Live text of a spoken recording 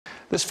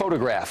This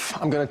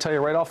photograph, I'm going to tell you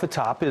right off the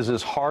top, is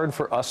as hard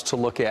for us to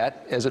look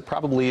at as it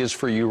probably is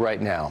for you right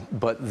now.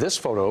 But this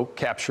photo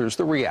captures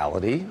the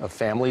reality of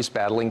families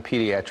battling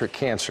pediatric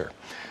cancer.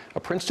 A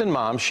Princeton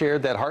mom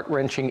shared that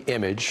heart-wrenching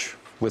image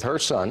with her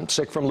son,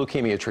 sick from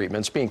leukemia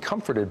treatments, being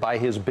comforted by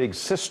his big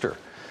sister.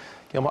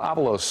 Gilma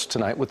Avalos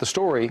tonight with the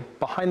story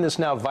behind this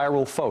now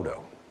viral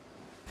photo.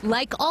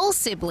 Like all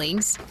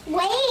siblings,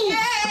 Wait!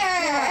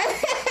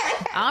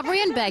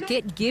 Aubrey and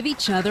Beckett give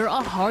each other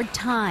a hard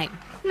time.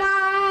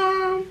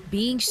 Mom!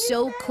 Being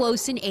so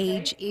close in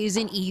age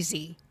isn't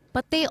easy,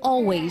 but they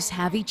always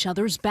have each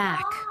other's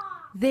back.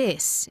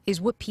 This is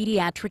what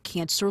pediatric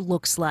cancer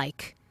looks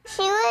like.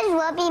 She was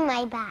rubbing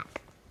my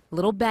back.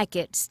 Little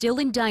Beckett, still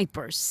in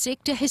diapers,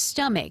 sick to his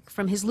stomach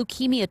from his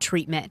leukemia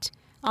treatment.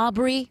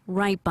 Aubrey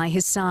right by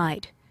his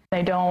side.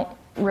 They don't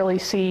really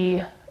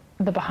see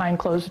the behind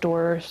closed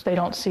doors. They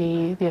don't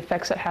see the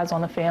effects it has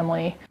on the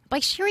family. By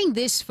sharing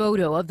this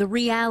photo of the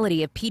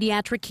reality of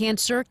pediatric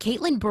cancer,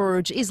 Caitlin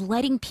Burge is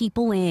letting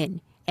people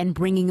in and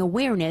bringing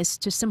awareness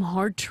to some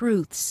hard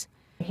truths.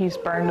 He's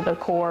burned to the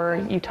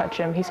core. You touch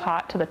him, he's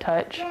hot to the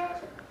touch.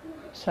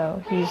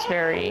 So he's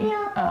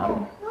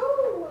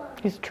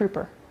he's a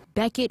trooper.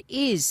 Beckett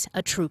is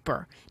a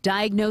trooper,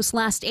 diagnosed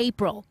last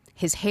April.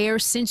 His hair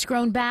since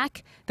grown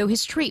back, though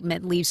his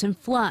treatment leaves him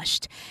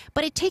flushed.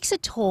 But it takes a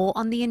toll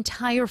on the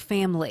entire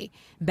family.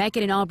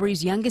 Beckett and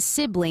Aubrey's youngest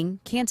sibling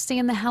can't stay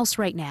in the house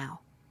right now.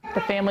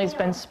 The family's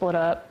been split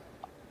up.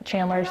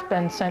 Chandler's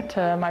been sent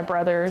to my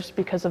brother's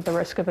because of the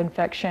risk of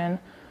infection.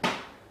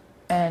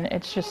 And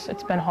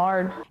it's been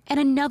hard. And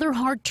another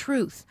hard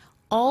truth.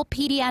 All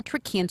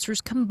pediatric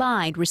cancers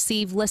combined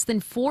receive less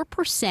than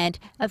 4%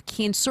 of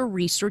cancer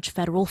research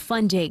federal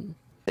funding.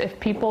 If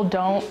people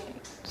don't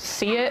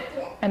see it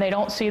and they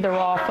don't see the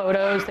raw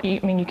photos,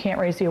 you can't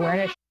raise the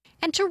awareness.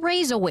 And to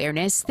raise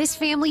awareness, this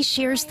family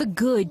shares the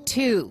good,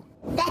 too.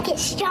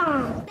 Beckett's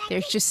strong.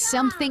 There's just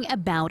something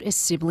about a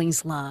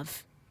sibling's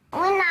love.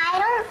 When I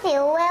don't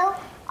feel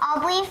well,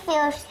 Aubrey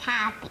feels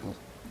happy.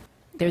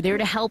 They're there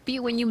to help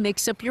you when you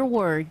mix up your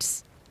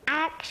words.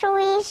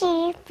 Actually,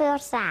 she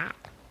feels sad.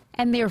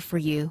 And there for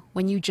you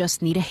when you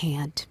just need a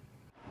hand.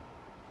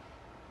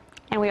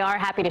 And we are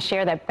happy to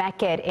share that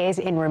Beckett is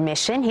in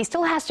remission. He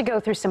still has to go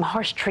through some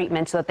harsh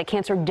treatment so that the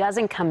cancer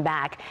doesn't come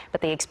back,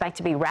 but they expect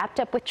to be wrapped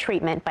up with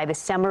treatment by the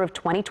summer of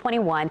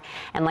 2021.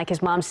 And like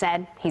his mom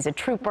said, he's a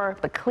trooper,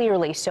 but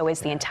clearly so is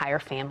the entire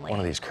family.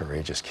 One of these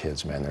courageous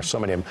kids, man. There's so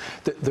many of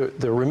them.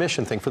 The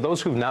remission thing, for those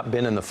who've not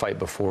been in the fight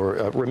before,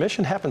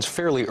 remission happens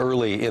fairly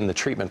early in the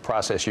treatment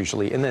process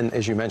usually. And then,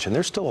 as you mentioned,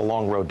 there's still a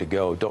long road to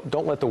go.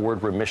 Don't let the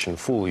word remission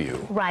fool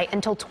you. Right.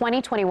 Until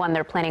 2021,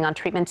 they're planning on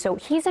treatment. So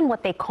he's in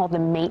what they call the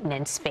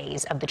maintenance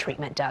phase of the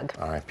treatment, Doug.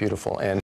 All right, beautiful. And